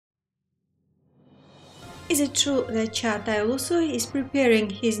Is it true that Çağatay Ulusoy is preparing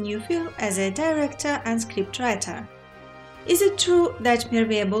his new film as a director and scriptwriter? Is it true that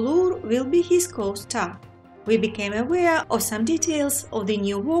Merve Boluğur will be his co-star? We became aware of some details of the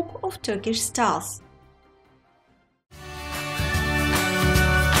new work of Turkish stars.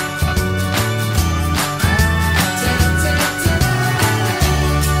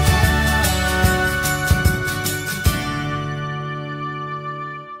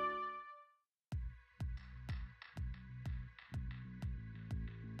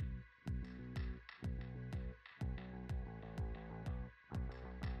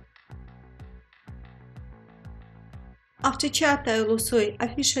 After Çağatay Ulusoy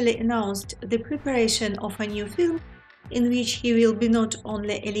officially announced the preparation of a new film, in which he will be not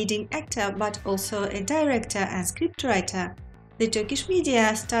only a leading actor but also a director and scriptwriter, the Turkish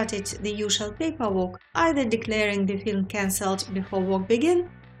media started the usual paperwork, either declaring the film cancelled before work began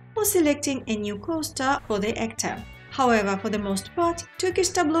or selecting a new co-star for the actor. However, for the most part, Turkish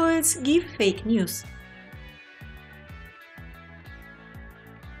tabloids give fake news.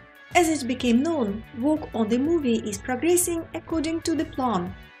 As it became known, work on the movie is progressing according to the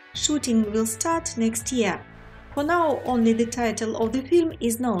plan. Shooting will start next year. For now, only the title of the film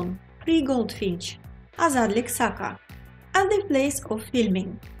is known, Free Goldfinch, Azadlık Saka, and the place of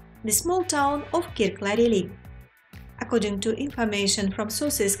filming, the small town of Kirklareli. According to information from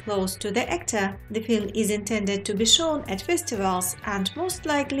sources close to the actor, the film is intended to be shown at festivals and most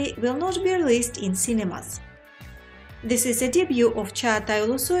likely will not be released in cinemas. This is a debut of Çağatay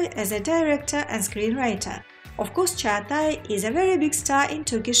Ulusoy as a director and screenwriter. Of course, Çağatay is a very big star in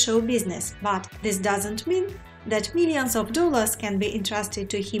Turkish show business, but this doesn't mean that millions of dollars can be entrusted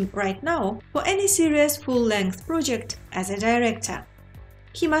to him right now for any serious full-length project as a director.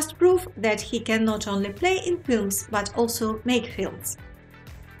 He must prove that he can not only play in films but also make films.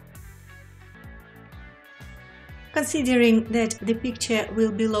 Considering that the picture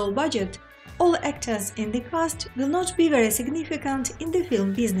will be low budget, all actors in the cast will not be very significant in the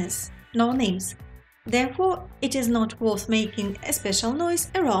film business, no names. Therefore, it is not worth making a special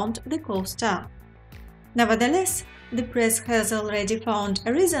noise around the co-star. Nevertheless, the press has already found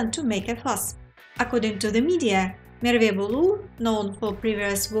a reason to make a fuss. According to the media, Merve Boluğur, known for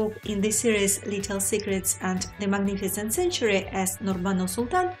previous work in the series Little Secrets and The Magnificent Century as Nurbanu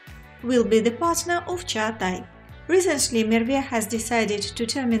Sultan, will be the partner of Çağatay. Recently, Merve has decided to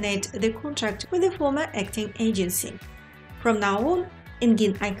terminate the contract with the former acting agency. From now on,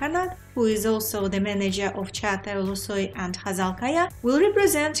 Engin Aykanat, who is also the manager of Çağatay Ulusoy and Hazal Kaya, will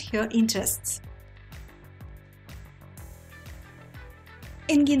represent her interests.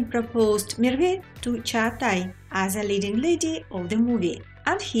 Engin proposed Merve to Çağatay as a leading lady of the movie,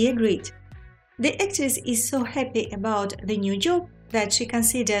 and he agreed. The actress is so happy about the new job that she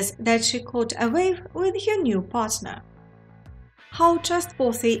considers that she caught a wave with her new partner. How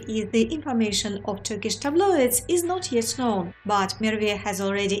trustworthy is the information of Turkish tabloids is not yet known, but Merve has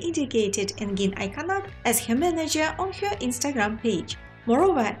already indicated Engin Aykanat as her manager on her Instagram page.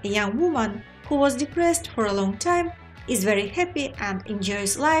 Moreover, a young woman who was depressed for a long time is very happy and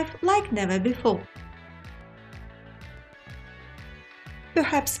enjoys life like never before.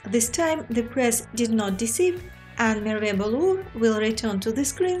 Perhaps this time the press did not deceive, and Merve Boluğur will return to the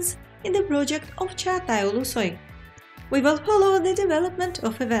screens in the project of Çağatay Ulusoy. We will follow the development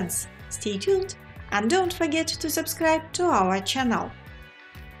of events. Stay tuned and don't forget to subscribe to our channel.